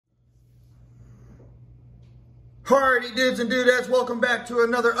Alrighty, dudes and dudettes, welcome back to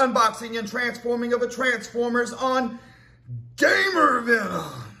another unboxing and transforming of a Transformers on Gamer Venom.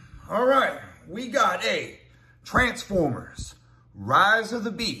 Alright, we got a Transformers Rise of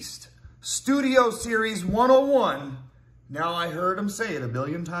the Beast Studio Series 101. Now, I heard them say it a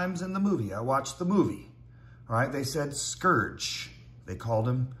billion times in the movie. I watched the movie. Alright, they said Scourge. They called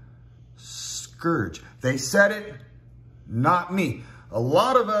him Scourge. They said it, not me. A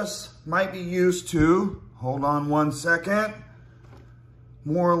lot of us might be used to, hold on one second,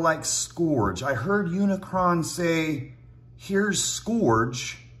 more like Scourge. I heard Unicron say, here's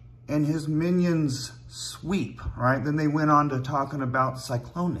Scourge, and his minions sweep, right? Then they went on to talking about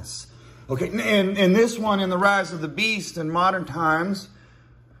Cyclonus. Okay, and this one in the Rise of the Beast in modern times,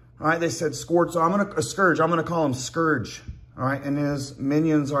 all right, they said Scourge, so I'm going to call him Scourge, all right? And his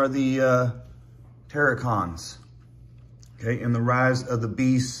minions are the Terracons, okay, in the Rise of the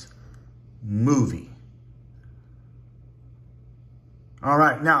Beast movie. All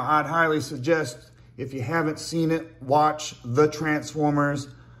right, now I'd highly suggest, if you haven't seen it, watch the Transformers,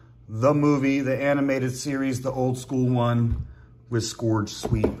 the movie, the animated series, the old school one with Scourge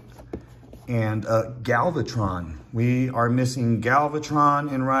Sweep and Galvatron. We are missing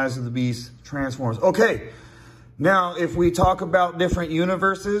Galvatron in Rise of the Beast Transformers. Okay, now if we talk about different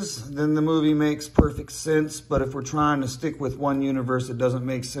universes, then the movie makes perfect sense. But if we're trying to stick with one universe, it doesn't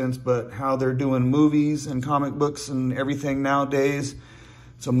make sense. But how they're doing movies and comic books and everything nowadays,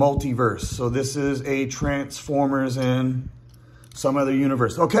 it's a multiverse. So this is a Transformers in some other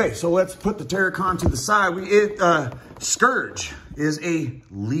universe. Okay, so let's put the Terracon to the side. Scourge is a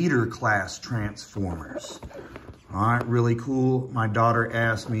leader class Transformers. All right, really cool. My daughter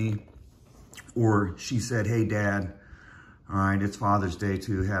asked me, or she said, hey, Dad, all right, it's Father's Day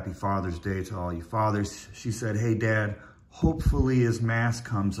too. Happy Father's Day to all you fathers. She said, hey, Dad, hopefully his mask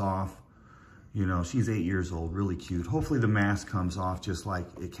comes off. You know, she's 8 years old, really cute. Hopefully the mask comes off just like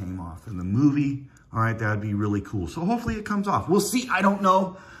it came off in the movie. All right, that'd be really cool. So hopefully it comes off. We'll see, I don't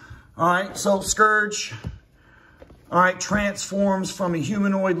know. All right, so Scourge, all right, transforms from a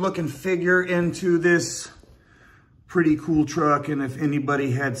humanoid looking figure into this pretty cool truck. And if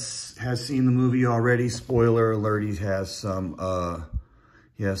anybody has seen the movie already, spoiler alert, he has some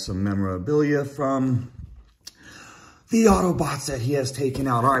memorabilia from the Autobots that he has taken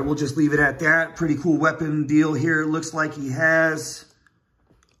out. All right, we'll just leave it at that. Pretty cool weapon deal here. It looks like he has.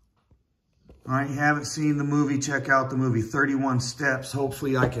 All right, you haven't seen the movie, check out the movie, 31 Steps.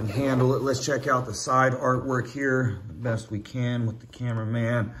 Hopefully I can handle it. Let's check out the side artwork here the best we can with the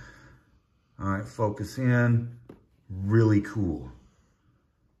cameraman. All right, focus in. Really cool.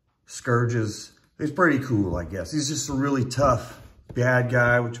 Scourge is pretty cool, I guess. He's just a really tough bad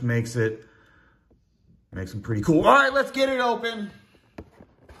guy, which makes him pretty cool. All right, let's get it open.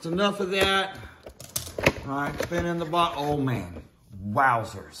 It's enough of that. All right, spin in the box. Oh, man.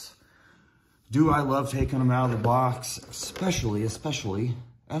 Wowzers. Do I love taking them out of the box? Especially,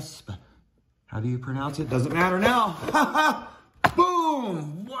 how do you pronounce it? Doesn't matter now.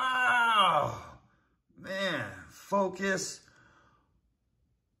 Boom. Wow. Man, focus.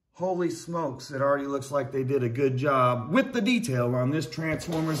 Holy smokes. It already looks like they did a good job with the detail on this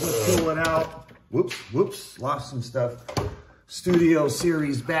Transformers. Let's pull it out. Whoops, lost some stuff. Studio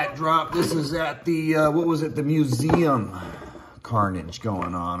Series backdrop. This is at the, the museum. Carnage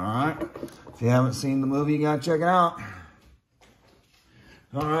going on, all right? If you haven't seen the movie, you gotta check it out.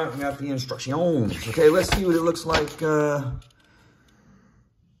 All right, we got the instructions. Okay, let's see what it looks like. A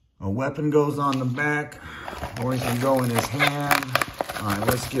weapon goes on the back, or he can go in his hand. All right,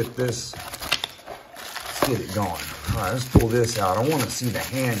 let's get it going. All right, let's pull this out. I want to see the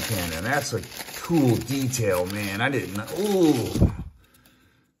hand cannon. That's a cool detail, man. I didn't know. Ooh.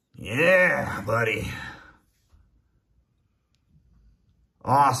 Yeah, buddy.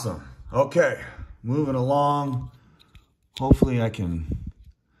 Awesome. Okay, moving along. Hopefully my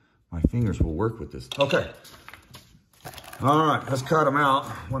fingers will work with this. Okay. All right, let's cut them out.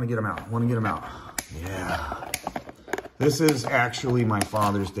 Want to get them out. Yeah. This is actually my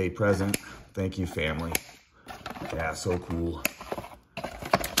Father's Day present. Thank you, family. Yeah, so cool.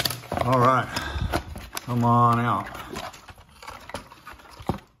 All right, come on out.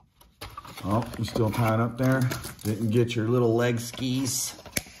 Oh, you still tying up there? Didn't get your little leg skis.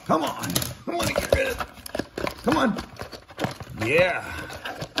 Come on. I want to get rid of it. Come on. Yeah.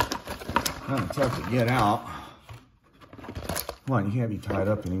 Kind of tough to get out. Come on, you can't be tied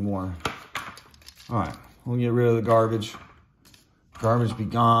up anymore. All right, we'll get rid of the garbage. Garbage be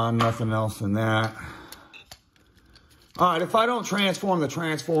gone, nothing else in that. All right, if I don't transform the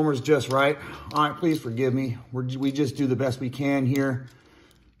Transformers just right, all right, please forgive me. We just do the best we can here.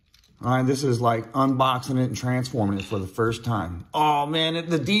 All right, this is like unboxing it and transforming it for the first time. Oh man,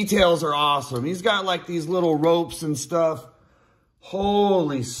 the details are awesome. He's got like these little ropes and stuff.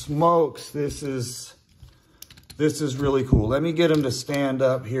 Holy smokes, this is really cool. Let me get him to stand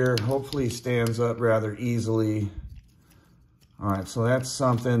up here. Hopefully he stands up rather easily. All right, so that's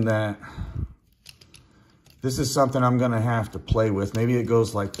something this is something I'm gonna have to play with. Maybe it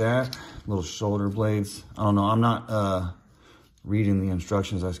goes like that, little shoulder blades. I don't know, I'm not reading the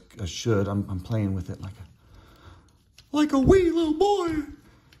instructions as I should. I'm playing with it like a wee little boy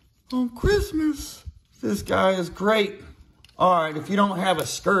on Christmas. This guy is great. All right, if you don't have a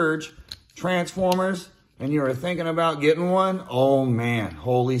Scourge Transformers and you are thinking about getting one, oh man,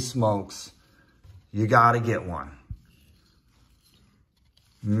 holy smokes. You gotta get one.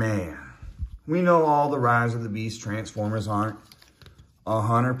 Man, we know all the Rise of the Beast Transformers aren't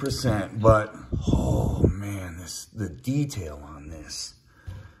 100%, but oh man, the detail on this.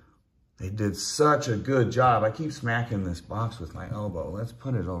 They did such a good job. I keep smacking this box with my elbow. Let's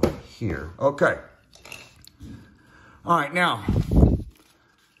put it over here. Okay. All right, now,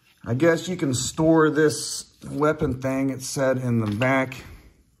 I guess you can store this weapon thing. It said in the back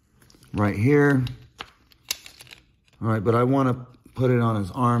right here. All right, but I want to put it on his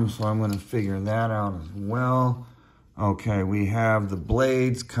arm, so I'm going to figure that out as well. Okay, we have the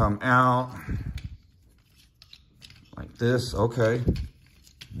blades come out like this. Okay.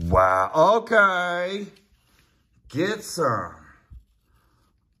 Wow. Okay. Get some.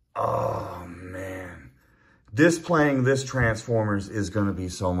 Oh, man. Displaying this Transformers is going to be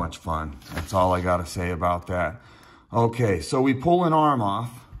so much fun. That's all I got to say about that. Okay, so we pull an arm off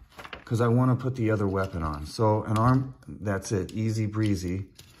because I want to put the other weapon on. So an arm, that's it, easy breezy.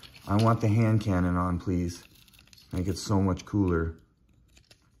 I want the hand cannon on, please. Make it so much cooler.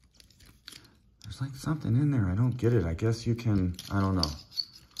 There's like something in there. I don't get it. I guess you can, I don't know.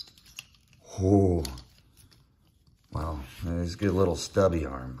 Oh, well, it's a little stubby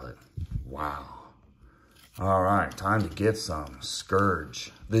arm, but wow. All right, time to get some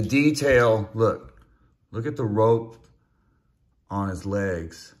Scourge. The detail, look at the rope on his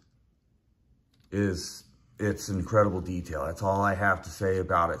legs. It's incredible detail. That's all I have to say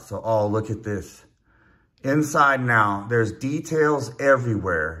about it. So, oh, look at this. Inside now, there's details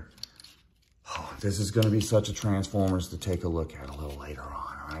everywhere. Oh, this is going to be such a Transformers to take a look at a little later on,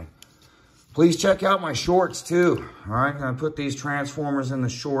 all right? Please check out my shorts too, all right? I put these Transformers in the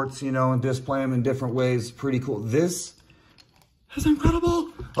shorts, you know, and display them in different ways. Pretty cool. This is incredible.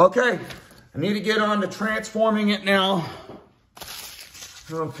 Okay, I need to get on to transforming it now.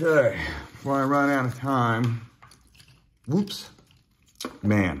 Okay, before I run out of time. Whoops.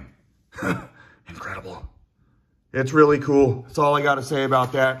 Man, incredible. It's really cool. That's all I got to say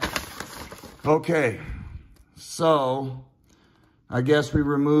about that. Okay, so I guess we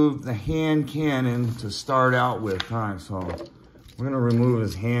removed the hand cannon to start out with. All right, so we're going to remove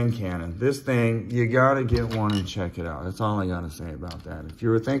his hand cannon. This thing, you got to get one and check it out. That's all I got to say about that. If you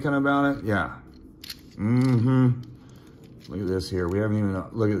were thinking about it, yeah. Look at this here. We haven't even,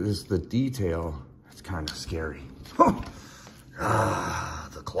 look at this, the detail. It's kind of scary. Ah,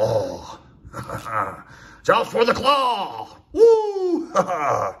 the claw. Just for the claw. Woo!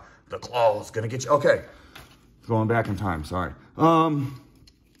 The claw is going to get you. Okay. Going back in time, sorry.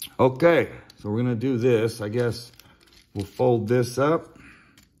 Okay, so we're gonna do this. I guess we'll fold this up.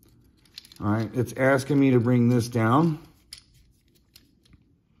 All right, it's asking me to bring this down.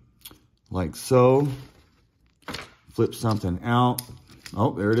 Like so. Flip something out.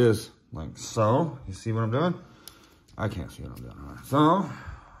 Oh, there it is. Like so. You see what I'm doing? I can't see what I'm doing. All right, so,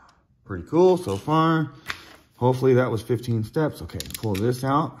 pretty cool so far. Hopefully that was 15 steps. Okay, pull this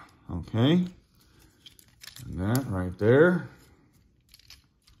out. Okay. And that right there.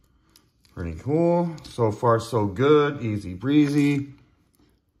 Pretty cool. So far, so good. Easy breezy.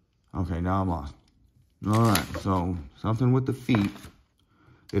 Okay, now I'm lost. All right, so something with the feet.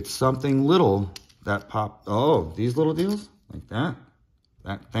 It's something little that popped. Oh, these little deals? Like that?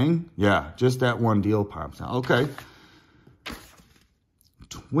 That thing? Yeah, just that one deal pops out. Okay.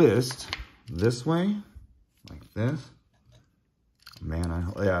 Twist this way. Like this.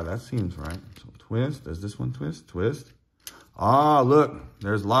 Man, yeah, that seems right. So twist. Does this one twist? Twist. Ah, look.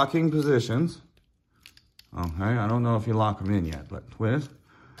 There's locking positions. Okay, I don't know if you lock them in yet, but twist.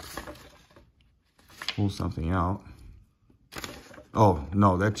 Pull something out. Oh,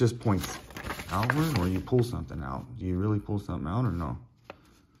 no, that just points outward, or you pull something out. Do you really pull something out or no?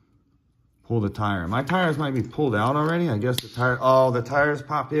 Pull the tire. My tires might be pulled out already. I guess the tire, oh, the tires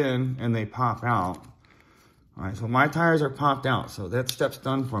pop in and they pop out. All right, so my tires are popped out, so that step's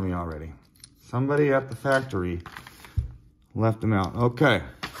done for me already. Somebody at the factory left them out. Okay,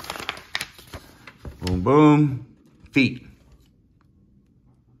 Boom, boom. Feet.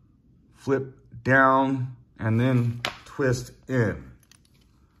 Flip down and then twist in.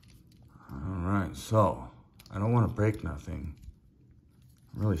 All right, so I don't want to break nothing.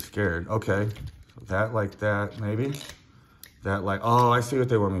 I'm really scared. Okay, so that like that, maybe. That like, oh, I see what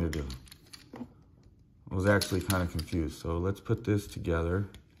they want me to do. I was actually kind of confused. So let's put this together,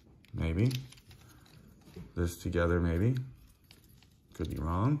 maybe. This together, maybe. Could be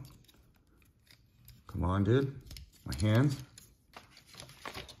wrong. Come on, dude. My hands.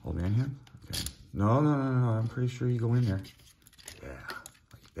 Hold my hand. Okay. No. I'm pretty sure you go in there. Yeah,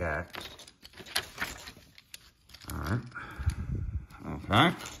 like that. All right.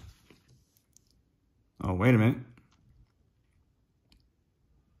 Okay. Oh, wait a minute.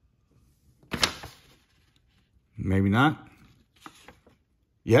 Maybe not.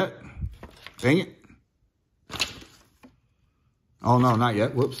 Yet. Dang it. Oh, no, not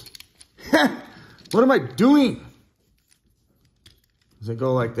yet. Whoops. What am I doing? Does it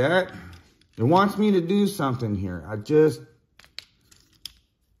go like that? It wants me to do something here. I just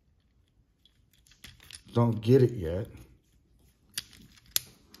don't get it yet.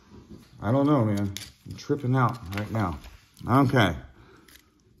 I don't know, man. I'm tripping out right now. Okay.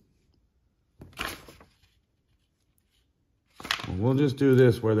 Well, we'll just do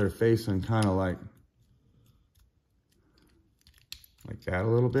this where they're facing kind of like that a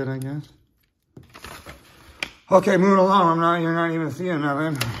little bit, I guess. Okay, moving along. You're not even seeing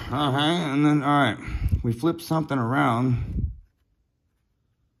nothing. Okay, and then, all right. We flip something around.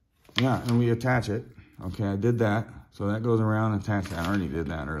 Yeah, and we attach it. Okay, I did that. So that goes around and attach that. I already did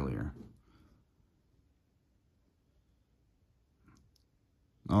that earlier.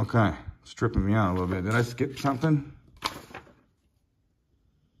 Okay, stripping me out a little bit. Did I skip something?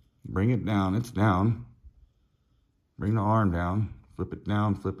 Bring it down. It's down. Bring the arm down. Flip it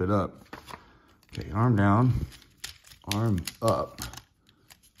down, flip it up. Okay, arm down, arm up.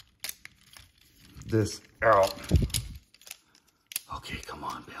 This out. Okay, come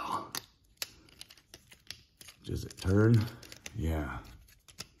on, Bill. Does it turn? Yeah.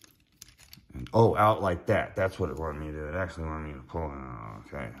 And oh, out like that. That's what it wanted me to do. It actually wanted me to pull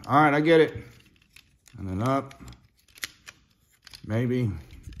it. Okay. All right, I get it. And then up. Maybe.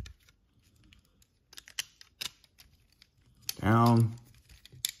 Down.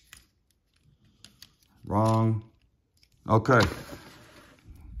 Wrong. Okay.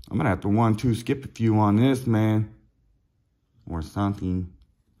 I'm going to have to 1-2 skip a few on this, man. Or something.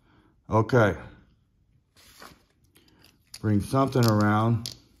 Okay. Bring something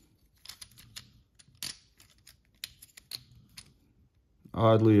around.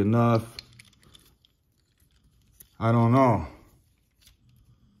 Oddly enough, I don't know.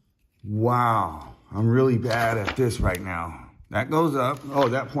 Wow. I'm really bad at this right now. That goes up. Oh,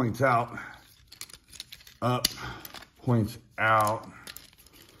 that points out. Up, points out.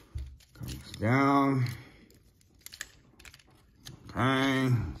 Comes down.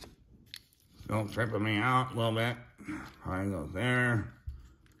 Okay. Still tripping me out a little bit. Probably goes there.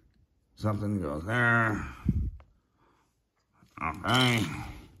 Something goes there. Okay.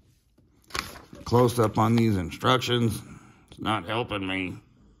 Close up on these instructions. It's not helping me.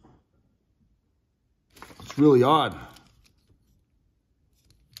 It's really odd.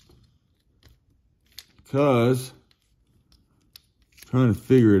 Because I'm trying to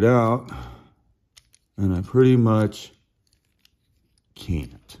figure it out. And I pretty much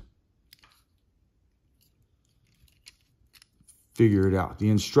can't figure it out.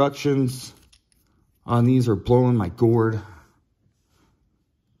 The instructions on these are blowing my gourd.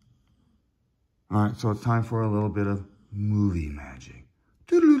 All right, so it's time for a little bit of movie magic.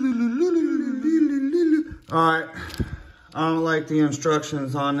 All right, I don't like the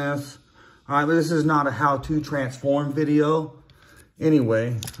instructions on this. All right, but this is not a how-to transform video.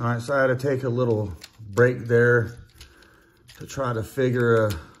 Anyway, all right, so I had to take a little break there to try to figure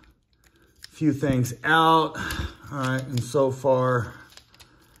a few things out. All right, and so far,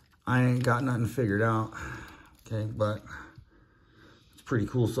 I ain't got nothing figured out. Okay, but it's pretty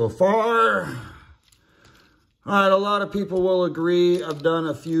cool so far. All right, a lot of people will agree. I've done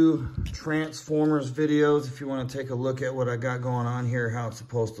a few Transformers videos. If you want to take a look at what I got going on here, how it's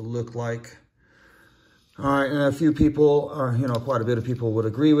supposed to look like. All right, and a few people, or quite a bit of people would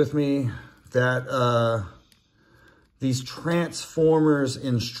agree with me that these Transformers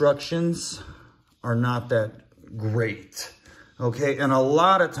instructions are not that great. Okay, and a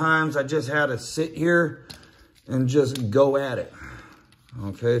lot of times I just had to sit here and just go at it.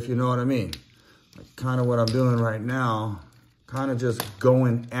 Okay, if you know what I mean. Like kind of what I'm doing right now, kind of just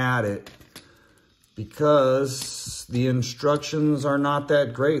going at it because the instructions are not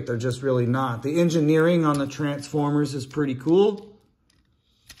that great. They're just really not. The engineering on the Transformers is pretty cool.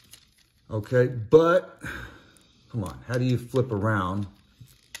 Okay, but come on, how do you flip around?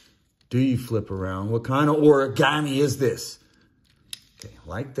 Do you flip around? What kind of origami is this? Okay,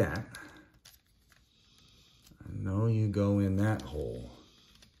 like that. I know you go in that hole,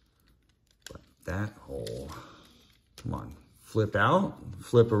 but that hole, come on, flip out,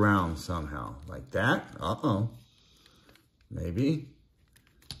 flip around somehow, like that. Uh-oh, maybe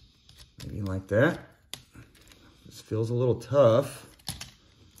like that. This feels a little tough.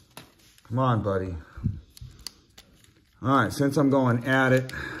 Come on, buddy. All right, since I'm going at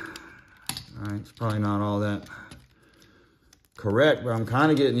it, all right, it's probably not all that correct, but I'm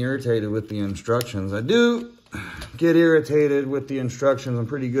kind of getting irritated with the instructions. I do get irritated with the instructions. I'm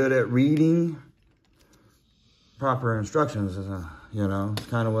pretty good at reading proper instructions. You know, it's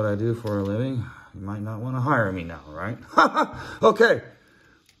kind of what I do for a living. You might not want to hire me now, right? Okay.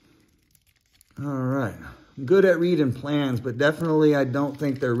 All right. I'm good at reading plans, but definitely I don't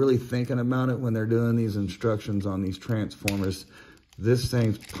think they're really thinking about it when they're doing these instructions on these Transformers. This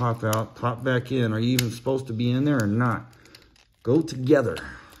thing's pop out, pop back in. Are you even supposed to be in there or not? Go together.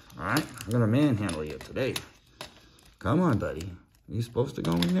 All right? I'm going to manhandle you today. Come on, buddy. Are you supposed to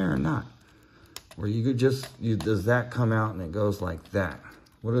go in there or not? Or you could just, does that come out and it goes like that?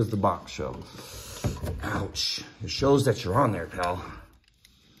 What does the box show? Ouch. It shows that you're on there, pal.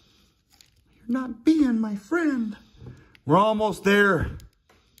 You're not being my friend. We're almost there,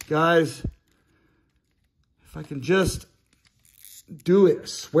 guys. If I can just do it. I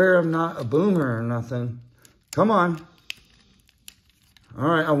swear I'm not a boomer or nothing. Come on. All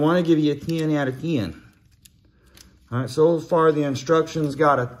right, I want to give you a 10 out of 10. All right, so far the instructions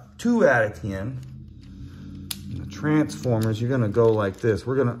got a 2 out of 10. And the Transformers, you're going to go like this.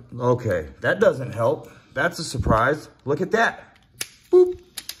 We're going to, okay, that doesn't help. That's a surprise. Look at that. Boop.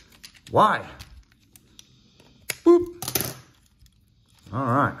 Why? Boop. All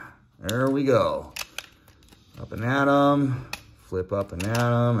right, there we go. Up and at 'em. Flip up and at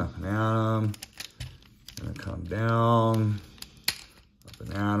 'em, up and at 'em. Gonna come down. Up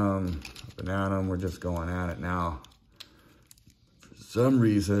and at 'em, up and at 'em. We're just going at it now. For some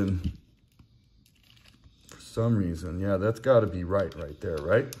reason, yeah, that's gotta be right there,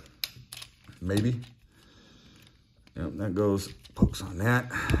 right? Maybe. Yep, that goes, pokes on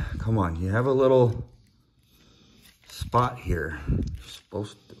that. Come on, you have a little spot here. You're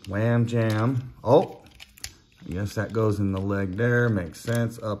supposed to wham jam. Oh, I guess that goes in the leg there. Makes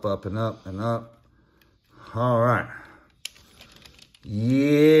sense. Up, up, and up, and up. All right.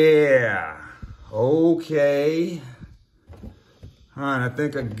 Yeah. Okay. All right, I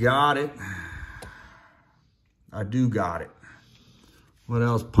think I got it. I do got it. What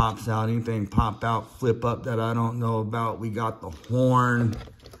else pops out? Anything pop out, flip up that I don't know about? We got the horn.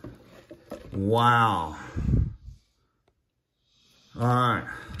 Wow. All right.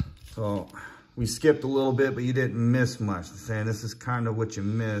 So we skipped a little bit, but you didn't miss much. I'm saying this is kind of what you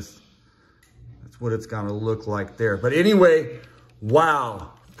missed. That's what it's gonna look like there. But anyway,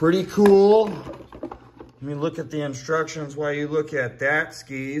 wow, pretty cool. Let me look at the instructions while you look at that,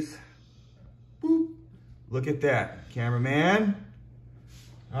 skis. Boop. Look at that, cameraman.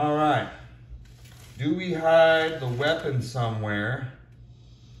 All right. Do we hide the weapon somewhere?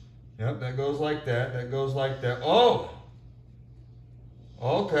 Yep, that goes like that. That goes like that. Oh!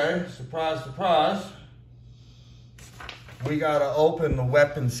 Okay, surprise, surprise. We gotta open the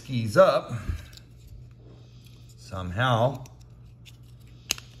weapon skis up. Somehow.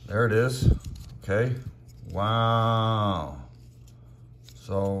 There it is. Okay. Wow.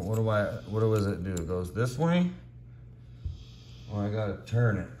 So what does it do? It goes this way? Oh, I gotta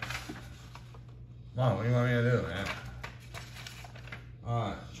turn it. Come on, what do you want me to do, man? All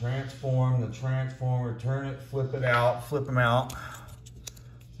right, transform the transformer, turn it, flip it out, flip them out.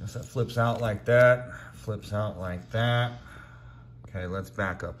 Guess that flips out like that, flips out like that. Okay, let's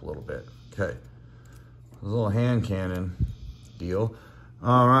back up a little bit. Okay, a little hand cannon deal.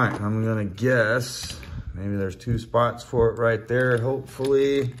 All right, I'm gonna guess maybe there's 2 spots for it right there,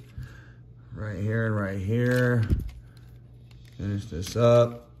 hopefully. Right here and right here. Finish this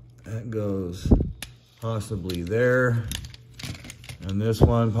up. That goes possibly there. And this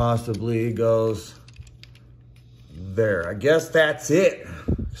one possibly goes there. I guess that's it.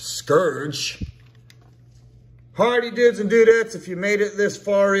 Scourge. Hardy dudes and dudettes, if you made it this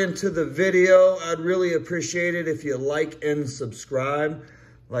far into the video, I'd really appreciate it if you like and subscribe.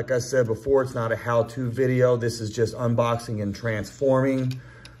 Like I said before, it's not a how-to video. This is just unboxing and transforming.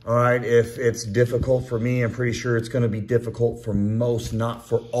 All right, if it's difficult for me, I'm pretty sure it's gonna be difficult for most, not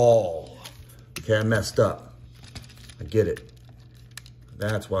for all. Okay, I messed up. I get it.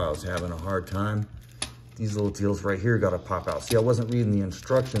 That's why I was having a hard time. These little deals right here got to pop out. See, I wasn't reading the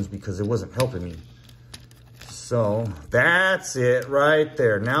instructions because it wasn't helping me. So that's it right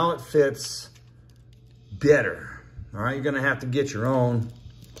there. Now it fits better. All right, you're going to have to get your own,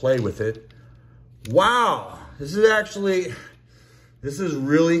 play with it. Wow, this is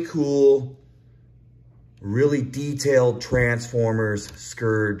really cool, really detailed Transformers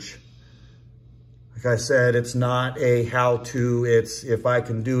Scourge. Like I said, it's not a how-to, it's if I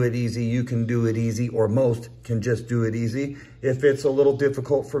can do it easy, you can do it easy, or most can just do it easy. If it's a little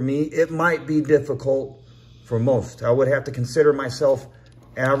difficult for me, it might be difficult for most. I would have to consider myself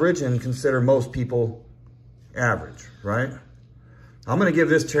average and consider most people average, right? I'm gonna give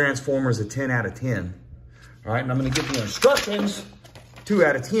this Transformers a 10 out of 10. All right, and I'm gonna give the instructions 2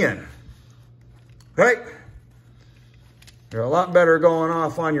 out of 10. Right? You're a lot better going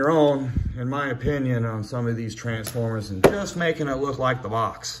off on your own, in my opinion, on some of these Transformers and just making it look like the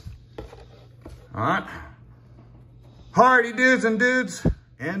box. All right? Alrighty, dudes and dudes,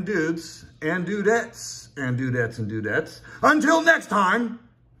 and dudes, and dudettes, and dudettes and dudettes. Until next time,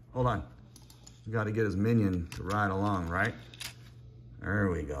 hold on. You gotta get his minion to ride along, right? There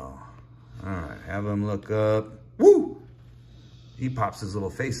we go. All right, have him look up. Woo! He pops his little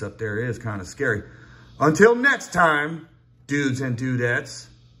face up there. It is kind of scary. Until next time, dudes and dudettes.